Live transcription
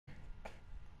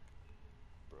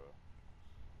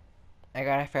I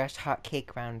got a first hot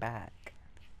cake round back.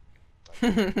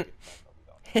 A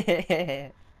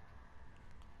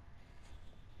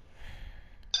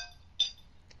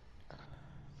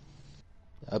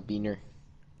beaner.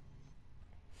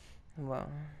 Well.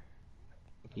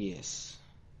 Yes.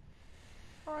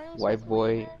 White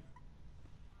boy.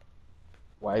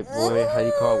 White boy. How do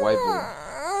you call a white boy?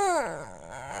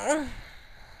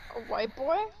 A white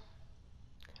boy?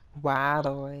 Wow,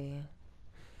 boy.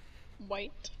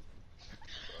 White.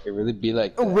 It really be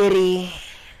like that. Witty.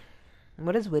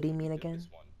 What does witty mean again?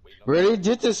 We already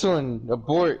did this one.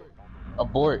 Abort.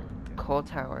 Abort. Cold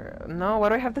tower. No, why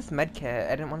do I have this med kit?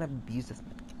 I didn't want to use this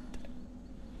med kit.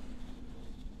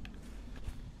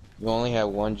 You only have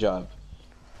one job.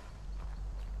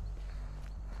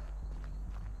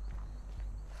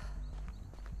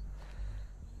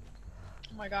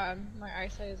 Oh my god, my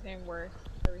eyesight is getting worse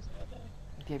every single day.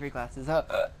 Do you have your glasses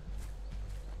up?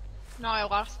 No, I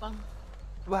lost them.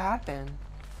 What happened?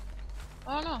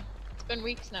 I don't know. It's been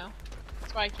weeks now.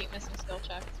 That's why I keep missing skill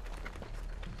checks.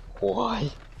 Why?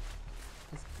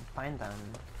 Just find them.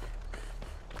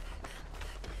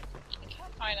 I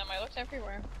can't find them. I looked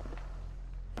everywhere.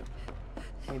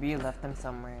 Maybe you left them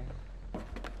somewhere.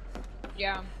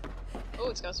 Yeah. Oh,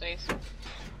 it's Ghostface.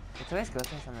 It's always goes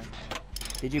somewhere.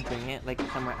 Did you bring it, like,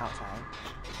 somewhere outside?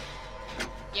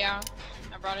 Yeah.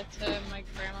 I brought it to my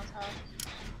grandma's house.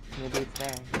 Maybe it's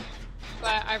there.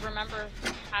 But I remember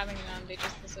having them. They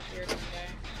just disappeared one day.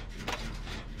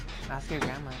 Ask your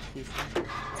grandma. She's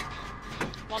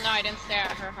Well, no, I didn't stay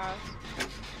at her house.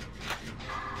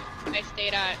 I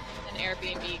stayed at an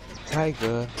Airbnb.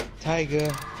 Tiger. Tiger.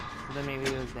 So then maybe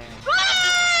it was there.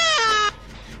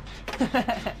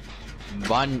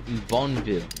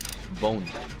 Bonneville. Bone.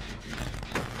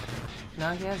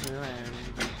 No, he has ruined.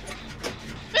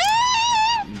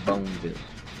 Boneville.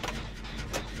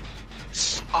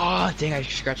 Oh, dang, I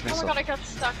scratched Oh myself. my god, I got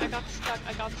stuck. I got stuck.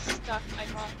 I got stuck.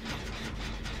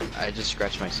 I just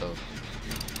scratched myself.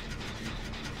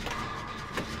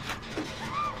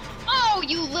 Oh,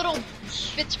 you little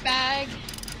bitch bag.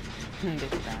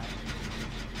 Bitch bad.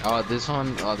 Oh, this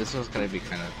one's gonna be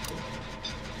kind of cool.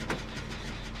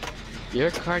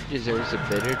 Your car deserves a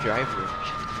better driver.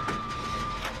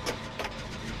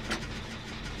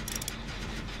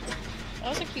 That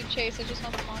was a cute chase. It just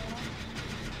wasn't long enough.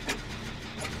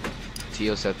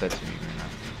 Tio said that to me right now.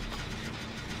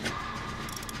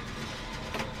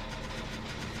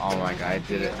 Oh my god, I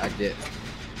did it.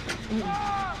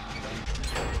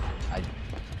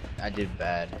 I did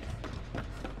bad.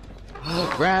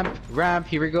 Ramp,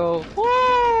 here we go.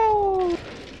 Woo!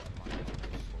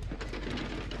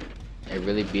 It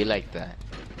really be like that.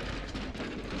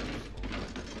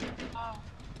 Oh.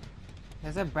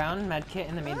 There's a brown med kit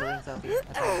in the main building, Sophie.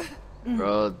 Okay.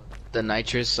 Bro, the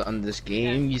nitrous on this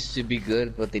game used to be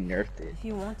good, but they nerfed it. If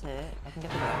you want it, I can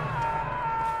get the gun.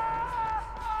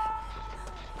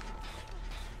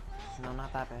 No,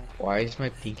 not that big. Why is my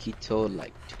pinky toe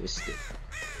like twisted?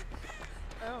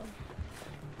 Oh.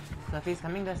 Sophie's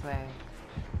coming this way.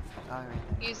 Oh, right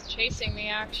there. He's chasing me,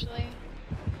 actually.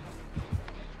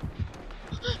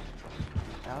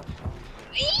 Oh.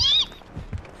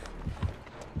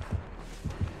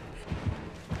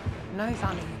 No, he's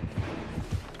on me.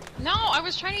 No, I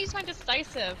was trying to use my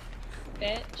decisive,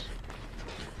 bitch.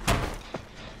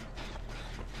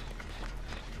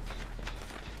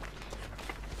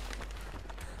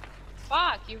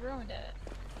 Fuck, you ruined it.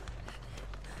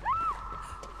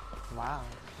 Wow.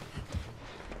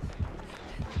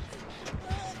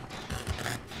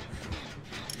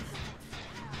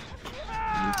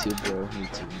 Me too, bro. Me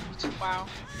too. Wow.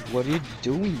 What are you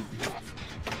doing?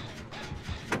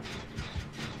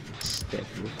 Step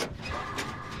it.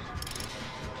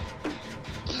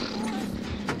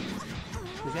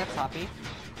 Does he have sloppy?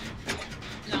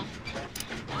 No.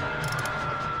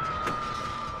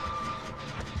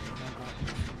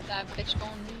 That bitch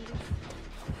gon' need it.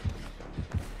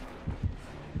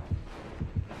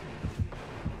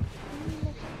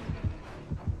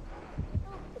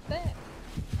 Oh, the bed.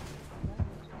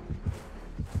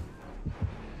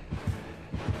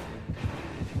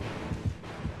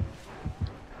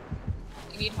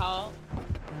 You need help?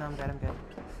 No, I'm good, I'm good.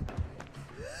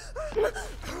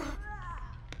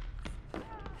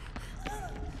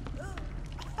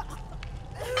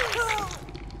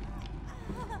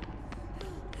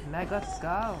 Meg, let's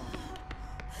go.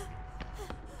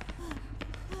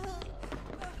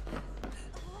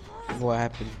 What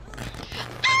happened?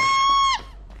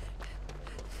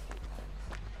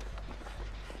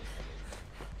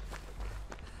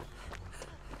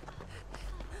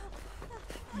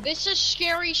 This is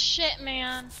scary shit,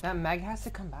 man. That Meg has to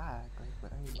come back. Like,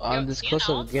 what are I'm this close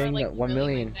TNLs of getting are, like, that 1 really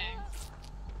million. big thing.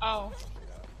 Oh.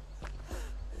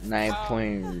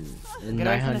 950,000. Get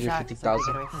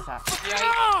away from the shop.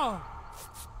 Yikes.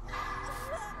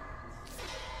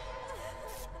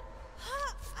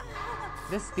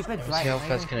 This stupid Let's Dwight. see how why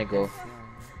fast even can I keep go. this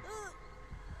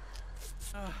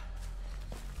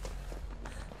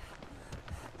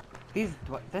here?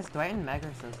 This Dwight and Meg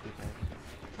are so stupid.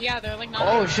 Yeah, they're like not.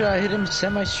 Oh shit, I hit him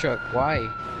semi-struck. Why?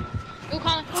 Ooh,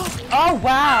 Colin. Oh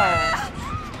wow!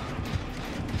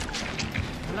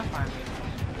 I'm not farming.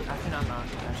 Actually, no, I'm not.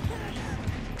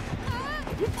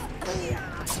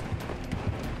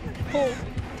 Oh.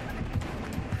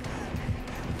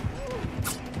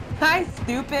 Hi,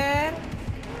 stupid!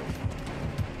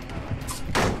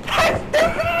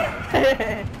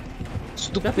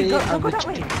 Stupid. Duffy, go that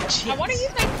way. I want to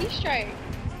use my key strike.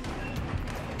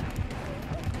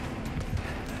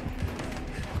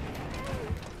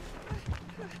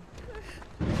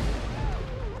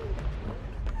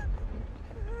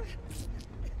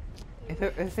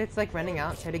 If it's like running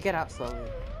out, try to get out slowly.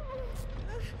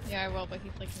 Yeah, I will, but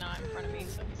he's like not in front of me,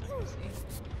 so he's not gonna see.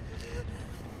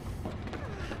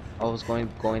 I was going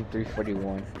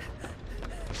 341.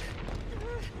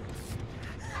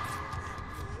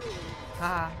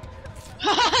 Haha.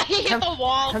 He hit the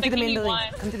wall. Come to the thinking main he building.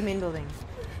 won. Come to the main building.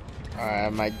 Alright, I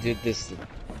might do this.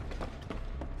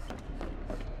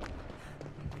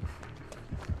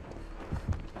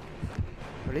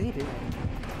 What is he doing?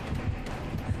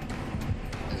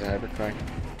 Is that hypercar?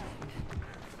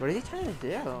 What is he trying to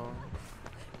do?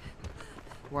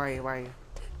 Where are you? Where are you?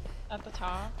 At the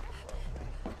top.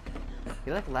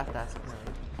 He like left us.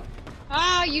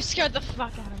 Ah, you scared the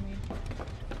fuck out of me.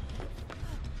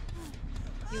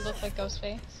 You look like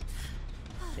Ghostface.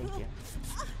 Thank you.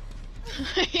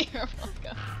 You're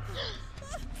welcome.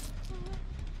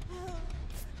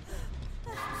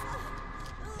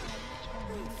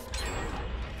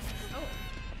 Oh.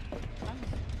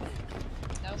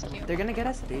 That was cute. They're gonna get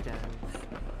us 3 gems.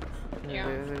 Yeah.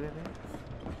 Wait.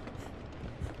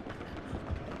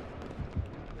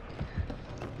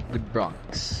 The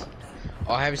Bronx.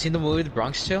 Oh, have you seen the movie The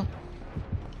Bronx Tale?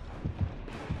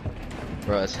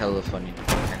 Bro, it's hella funny.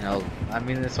 And hell, I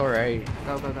mean, it's alright.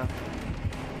 Go.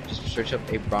 Just search up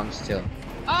A Bronx Tale.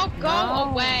 Oh, go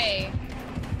No. away!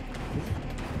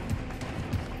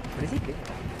 What is he doing?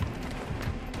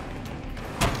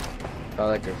 Felt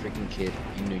like a freaking kid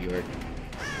in New York.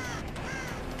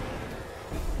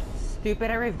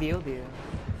 Stupid, I revealed you.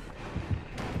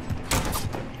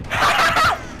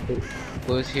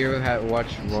 Who's here who had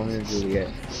watched Romeo and Juliet?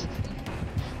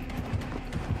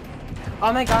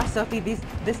 Oh my gosh, Sophie, this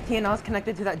TNL is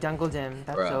connected to that jungle gym.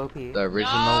 That's Bruh, so OP. the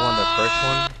original one, the first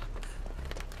one,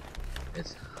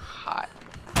 is hot.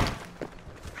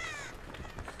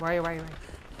 Where are you?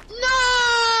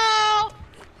 No!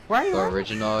 Where are you? The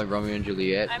original Romeo and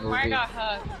Juliet I'm where I movie. got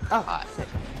hugged. Oh, Hot. shit.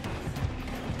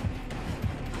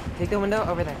 Take the window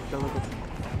over there. Go.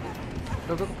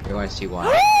 You want to see why?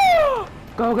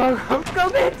 Go,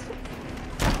 bitch!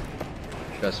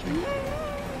 Trust me.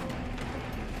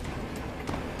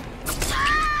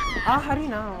 Oh, how do you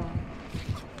know?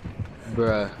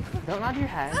 Bruh. Don't nod your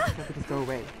head. Just go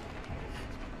away.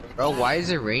 Bro, why is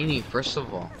it raining, first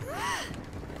of all?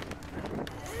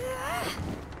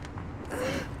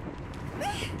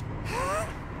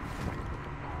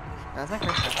 That was my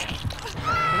first time. I think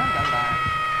I'm done that.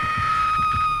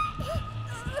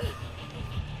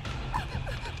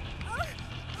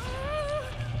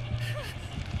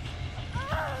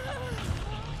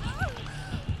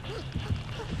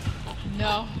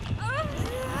 No.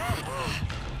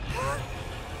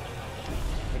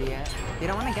 Idiot. They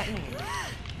don't want to get me.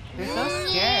 They're so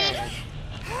scared.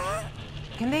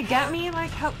 Can they get me? Like,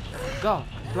 how? Go.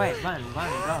 Wait, run, go.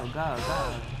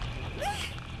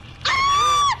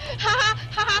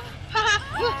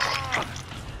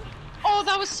 Oh,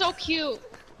 that was so cute.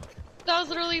 That was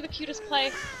literally the cutest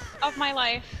play of my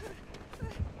life.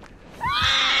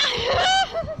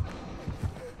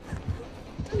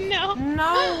 No.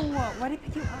 No! Why did he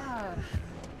pick you up?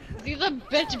 He's a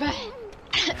bitch bag.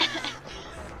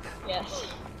 Yes.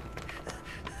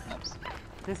 Oops.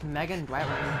 This Megan Dwight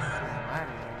was smarter.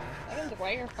 Megan and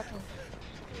Dwight are fucking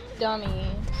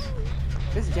dummies.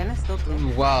 This Jen is still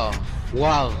blue. Wow.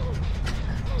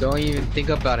 Don't even think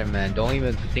about it, man. Don't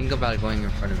even think about it going in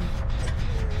front of me.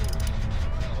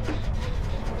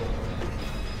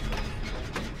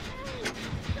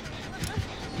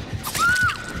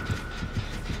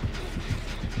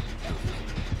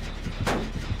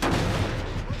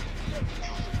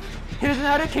 He doesn't know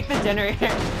how to kick the generator.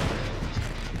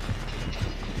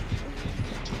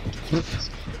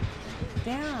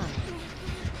 Damn.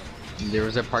 There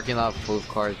was a parking lot full of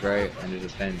cars, right? And there's a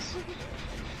fence.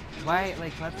 Why?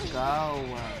 Like, let's go.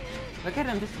 Look at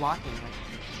him just walking. Like,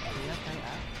 can you not play up?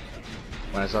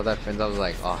 When I saw that fence, I was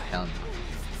like, oh hell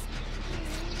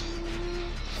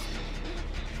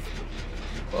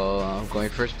no. Well, I'm going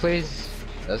first place.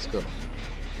 Let's go.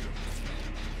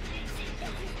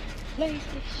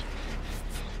 PlayStation.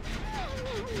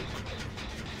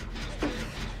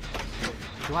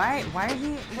 Why is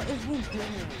he? What is he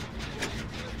doing?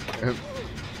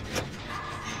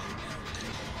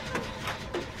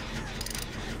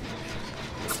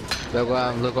 Look what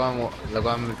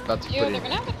I'm about to Yo, put they're in.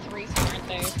 gonna have a threesome, aren't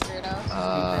they? Weirdos.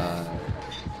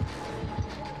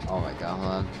 Oh my god,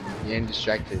 hold on. You're getting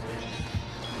distracted.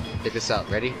 Check this out,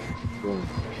 ready? Boom.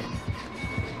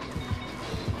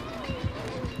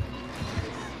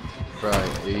 Bro,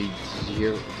 did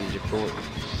you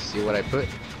see what I put?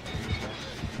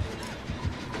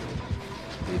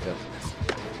 There you go.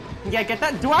 Yeah, get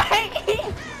that Dwight!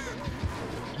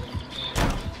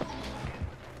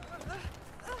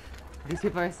 These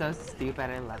people are so stupid,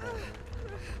 I love it.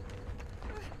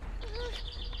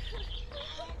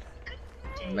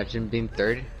 Imagine being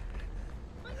third.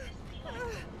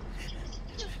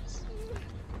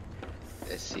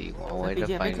 Let's see, one way Did to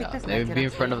you ever find take out. this Let me med be kit in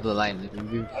front of the line. Let me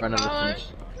be in front of the finish.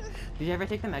 Did you ever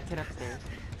take the med kit upstairs?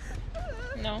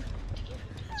 No. Okay,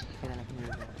 then I can use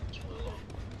it.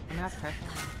 I'm gonna have pressure.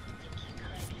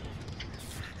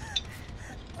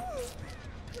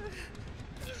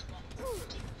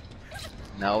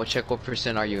 Now we'll check what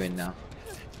percent are you in now.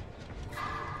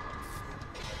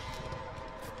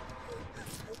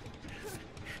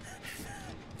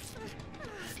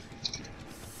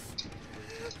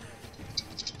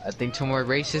 I think 2 more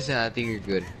races and I think you're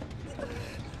good.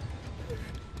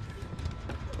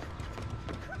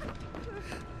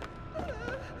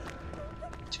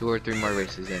 Two or 3 more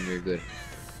races and you're good.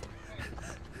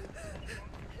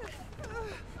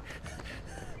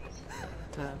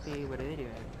 Sophie, what are they doing?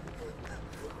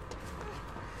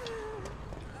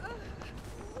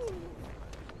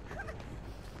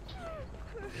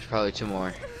 There's probably 2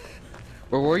 more.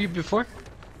 Where were you before?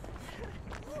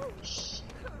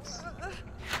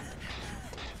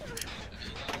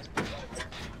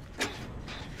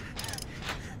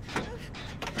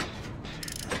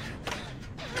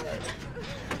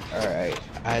 Alright,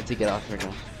 I had to get off right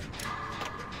now.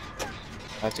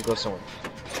 I have to go somewhere.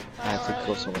 I have to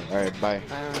go somewhere. Alright, bye.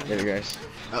 Later, guys.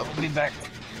 I'll be back.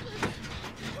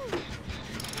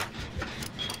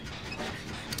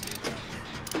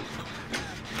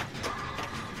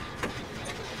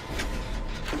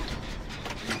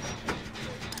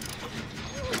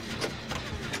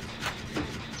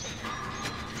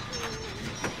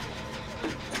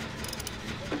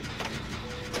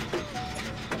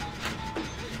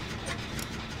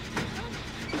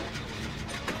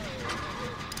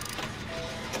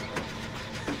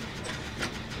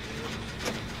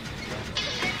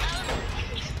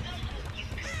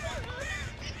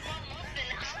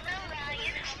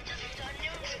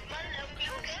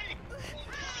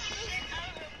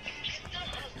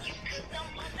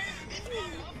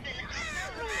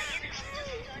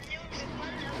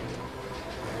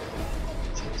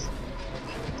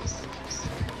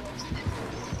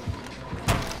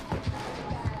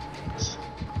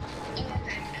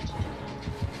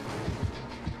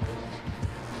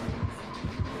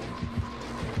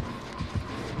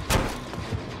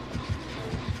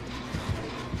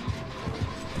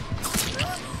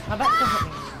 How about to hit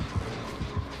me?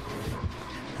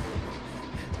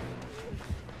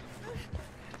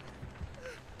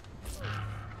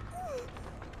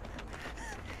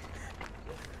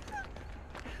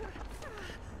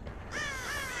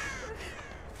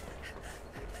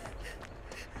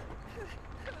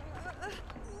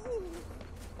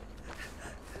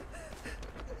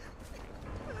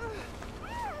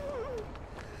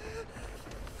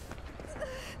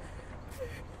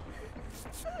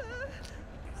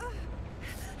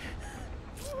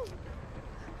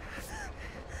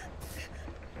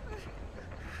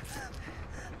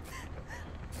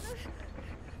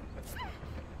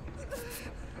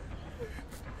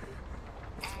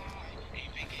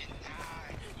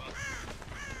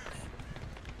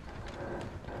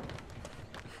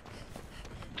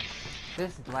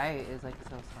 This Dwight is like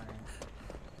so smart.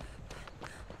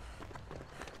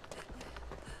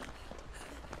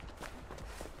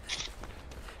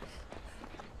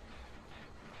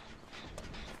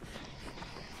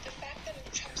 The fact that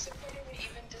a Trump supporter would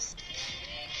even just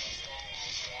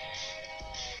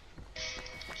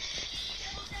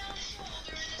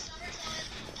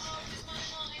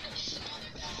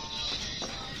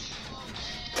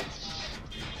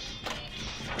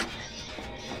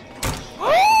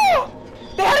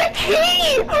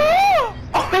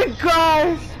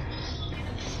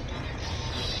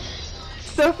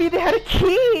Sophie, they had a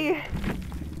key!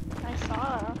 I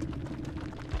saw.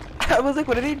 I was like,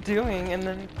 what are they doing? And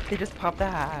then they just popped the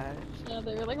hatch. Yeah,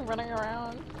 they were like running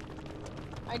around.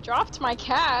 I dropped my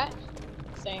cat.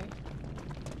 Same.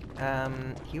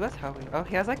 He was helping. Oh,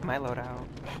 he has like my loadout.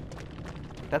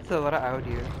 That's the loadout I would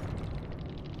use.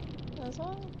 That's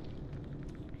all.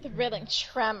 Thrilling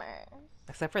tremor.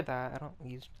 Except for that, I don't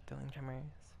use thrilling tremors.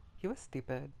 He was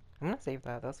stupid. I'm gonna save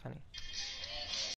that. That was funny.